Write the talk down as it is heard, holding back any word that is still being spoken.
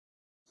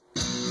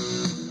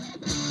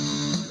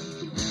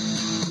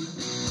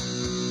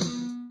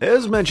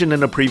As mentioned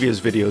in a previous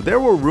video, there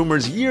were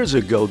rumors years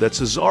ago that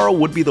Cesaro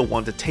would be the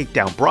one to take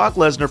down Brock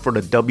Lesnar for the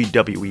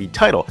WWE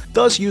title,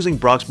 thus using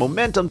Brock's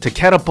momentum to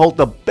catapult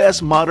the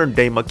best modern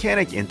day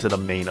mechanic into the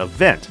main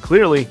event.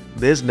 Clearly,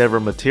 this never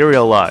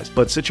materialized,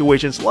 but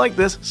situations like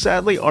this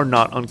sadly are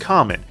not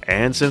uncommon,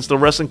 and since the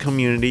wrestling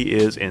community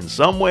is in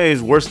some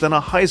ways worse than a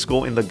high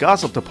school in the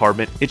gossip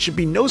department, it should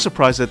be no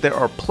surprise that there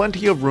are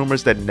plenty of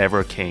rumors that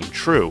never came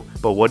true.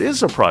 But what is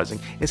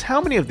surprising is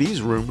how many of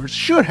these rumors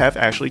should have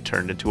actually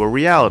turned into a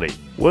reality.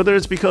 Whether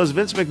it's because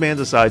Vince McMahon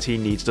decides he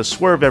needs to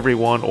swerve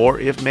everyone, or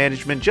if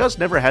management just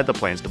never had the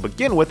plans to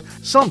begin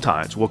with,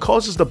 sometimes what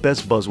causes the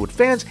best buzz with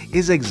fans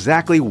is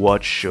exactly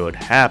what should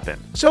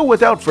happen. So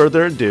without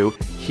further ado,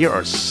 here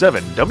are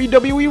 7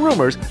 WWE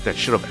rumors that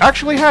should have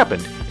actually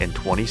happened in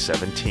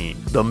 2017.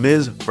 The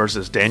Miz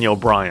vs. Daniel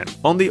Bryan.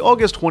 On the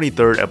August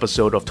 23rd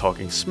episode of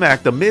Talking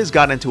Smack, The Miz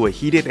got into a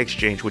heated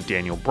exchange with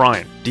Daniel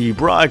Bryan.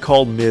 D-Bry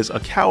called Miz a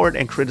coward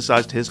and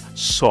criticized his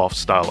soft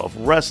style of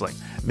wrestling.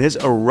 Miz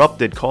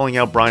erupted, calling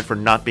out Bryan for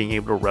not being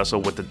able to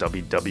wrestle with the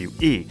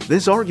WWE.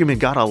 This argument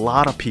got a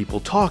lot of people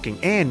talking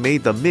and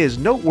made The Miz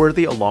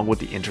noteworthy along with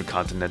the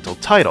Intercontinental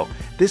title.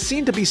 This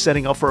seemed to be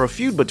setting up for a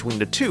feud between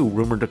the two,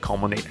 rumored to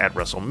culminate at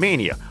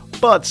WrestleMania,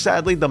 but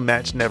sadly the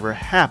match never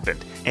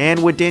happened.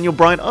 And with Daniel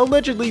Bryan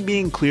allegedly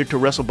being cleared to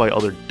wrestle by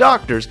other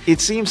doctors,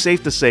 it seems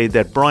safe to say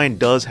that Bryan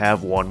does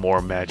have one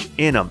more match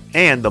in him,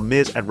 and The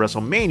Miz at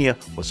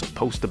WrestleMania was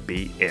supposed to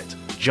be it.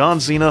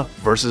 John Cena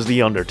vs.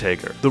 The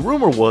Undertaker. The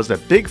rumor was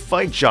that Big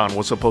Fight John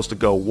was supposed to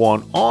go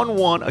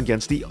one-on-one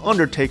against The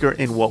Undertaker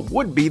in what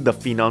would be the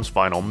Phenom's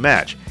final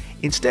match.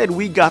 Instead,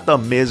 we got The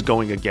Miz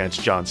going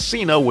against John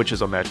Cena, which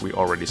is a match we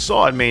already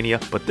saw at Mania,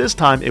 but this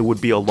time it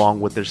would be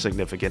along with their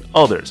significant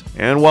others.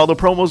 And while the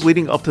promos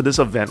leading up to this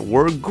event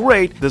were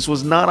great, this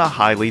was not a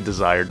highly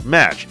desired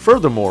match.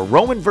 Furthermore,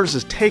 Roman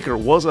vs. Taker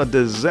was a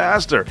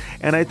disaster,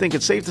 and I think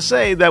it's safe to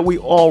say that we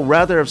all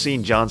rather have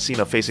seen John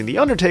Cena facing The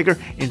Undertaker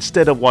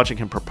instead of watching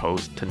him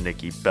propose to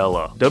Nikki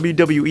Bella.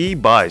 WWE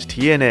buys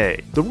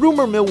TNA. The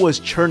rumor mill was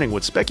churning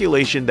with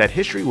speculation that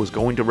history was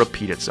going to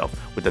repeat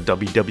itself, with the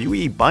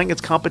WWE buying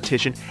its competition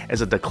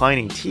as a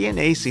declining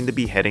TNA seemed to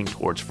be heading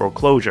towards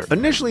foreclosure.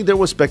 Initially, there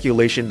was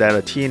speculation that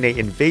a TNA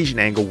invasion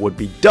angle would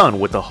be done,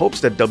 with the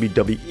hopes that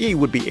WWE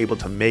would be able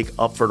to make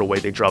up for the way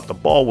they dropped the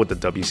ball with the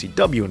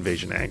WCW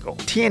invasion angle.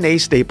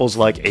 TNA staples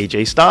like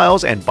AJ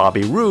Styles and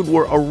Bobby Roode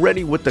were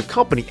already with the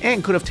company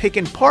and could have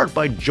taken part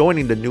by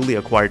joining the newly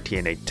acquired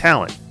TNA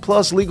talent.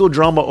 Plus, legal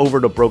drama over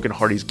the Broken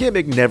Hardy's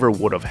gimmick never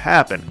would have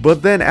happened.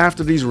 But then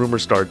after these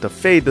rumors started to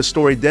fade, the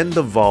story then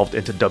devolved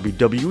into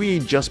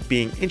WWE just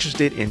being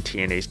interested in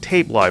TNA's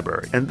tape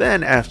library. And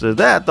then after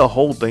that, the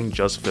whole thing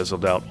just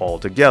fizzled out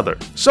altogether.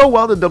 So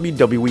while the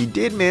WWE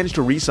did manage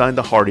to re-sign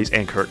the Hardys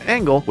and Kurt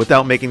Angle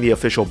without making the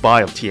official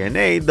buy of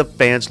TNA, the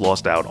fans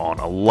lost out on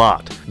a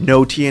lot.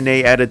 No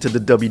TNA added to the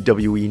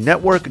WWE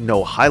network,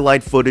 no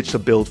highlight footage to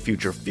build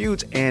future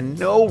feuds, and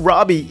no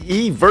Robbie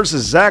E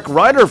vs. Zack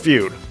Ryder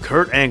feud.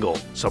 Kurt Angle,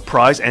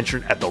 surprise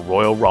entrant at the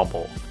Royal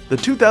Rumble. The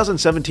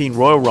 2017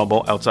 Royal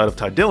Rumble outside of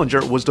Ty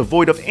Dillinger was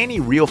devoid of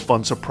any real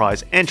fun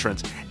surprise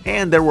entrants,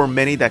 and there were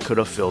many that could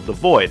have filled the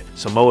void: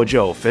 Samoa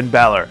Joe, Finn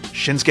Balor,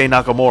 Shinsuke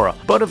Nakamura.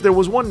 But if there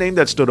was one name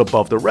that stood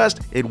above the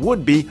rest, it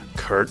would be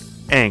Kurt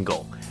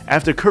Angle.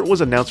 After Kurt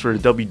was announced for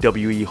the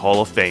WWE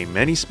Hall of Fame,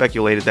 many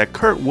speculated that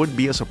Kurt would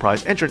be a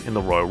surprise entrant in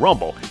the Royal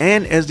Rumble,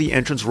 and as the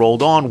entrants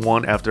rolled on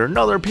one after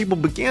another, people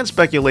began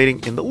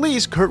speculating in the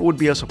least Kurt would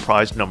be a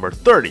surprise number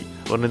 30,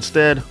 but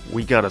instead,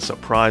 we got a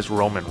surprise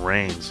Roman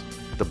Reigns.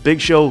 The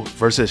Big Show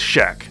vs.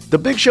 Shaq. The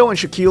Big Show and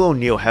Shaquille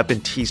O'Neal have been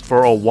teased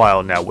for a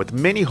while now, with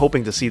many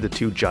hoping to see the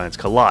two giants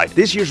collide.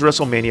 This year's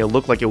WrestleMania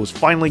looked like it was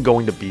finally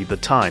going to be the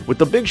time. With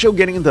the Big Show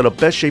getting into the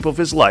best shape of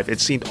his life, it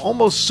seemed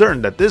almost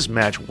certain that this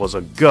match was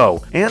a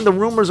go, and the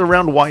rumors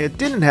around why it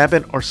didn't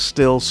happen are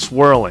still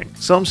swirling.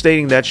 Some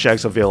stating that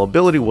Shaq's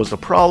availability was the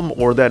problem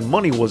or that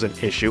money was an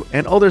issue,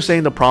 and others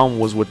saying the problem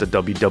was with the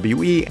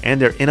WWE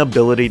and their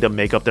inability to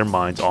make up their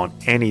minds on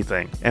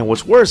anything. And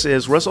what's worse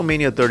is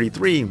WrestleMania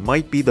 33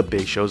 might be the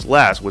Big Show's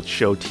last, with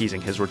Show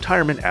teasing his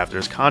retirement after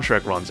his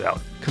contract runs out.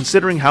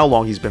 Considering how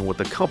long he's been with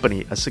the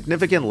company, a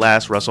significant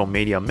last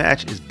WrestleMania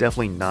match is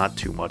definitely not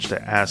too much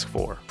to ask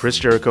for. Chris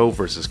Jericho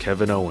vs.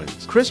 Kevin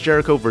Owens. Chris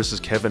Jericho vs.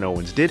 Kevin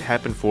Owens did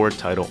happen for a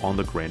title on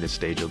the grandest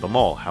stage of them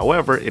all.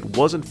 However, it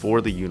wasn't for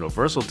the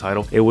Universal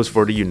title, it was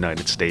for the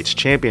United States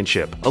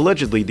Championship.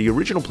 Allegedly, the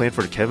original plan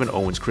for the Kevin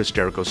Owens-Chris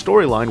Jericho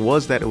storyline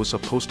was that it was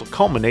supposed to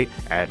culminate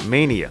at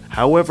Mania.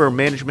 However,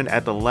 management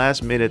at the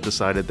last minute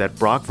decided that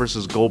Brock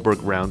vs. Goldberg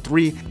round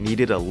 3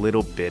 needed a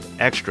little bit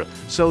extra,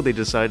 so they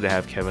decided to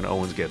have Kevin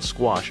Owens get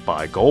squashed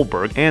by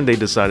Goldberg, and they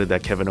decided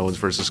that Kevin Owens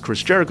vs.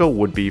 Chris Jericho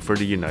would be for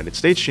the United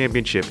States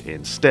Championship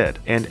instead.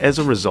 And as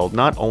a result,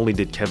 not only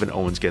did Kevin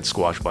Owens get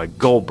squashed by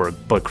Goldberg,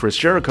 but Chris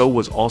Jericho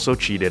was also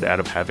cheated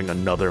out of having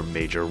another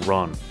major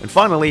run. And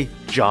finally,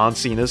 John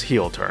Cena's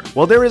heel turn.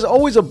 While there is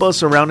always a buzz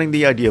surrounding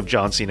the idea of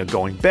John Cena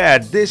going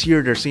bad, this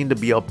year there seemed to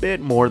be a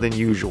bit more than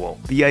usual.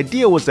 The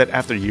idea was that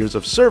after years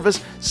of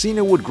service,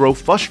 Cena would grow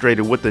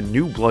frustrated with the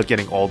new blood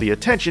getting all the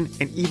attention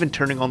and even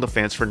turning on the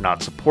fans for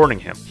not supporting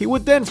him. He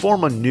would then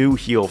form a new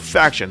heel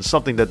faction,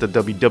 something that the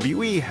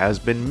WWE has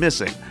been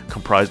missing,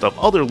 comprised of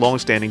other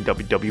long-standing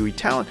WWE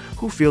talent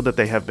who feel that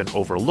they have been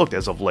overlooked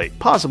as of late,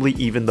 possibly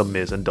even The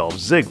Miz and Dolph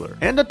Ziggler.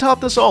 And to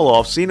top this all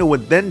off, Cena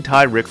would then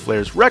tie Ric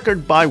Flair's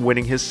record by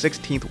winning his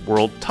 16th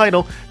world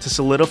title to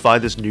solidify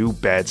this new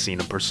bad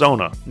Cena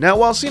persona. Now,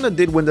 while Cena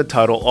did win the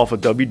title off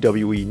of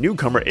WWE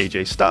newcomer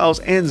AJ Styles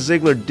and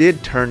Ziggler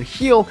did turn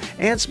heel,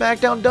 and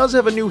SmackDown does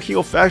have a new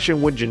heel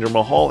faction with Jinder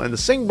Mahal and the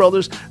Singh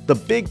brothers, the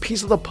big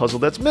piece of the puzzle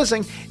that's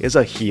missing is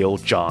a heel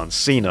John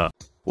Cena.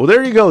 Well,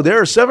 there you go.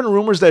 There are 7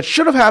 rumors that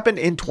should have happened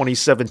in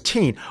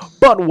 2017.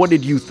 But what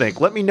did you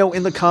think? Let me know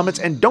in the comments,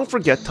 and don't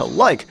forget to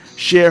like,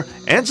 share,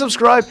 and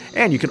subscribe.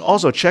 And you can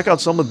also check out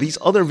some of these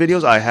other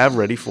videos I have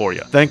ready for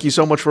you. Thank you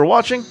so much for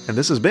watching, and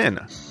this has been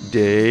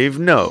Dave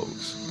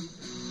Knows.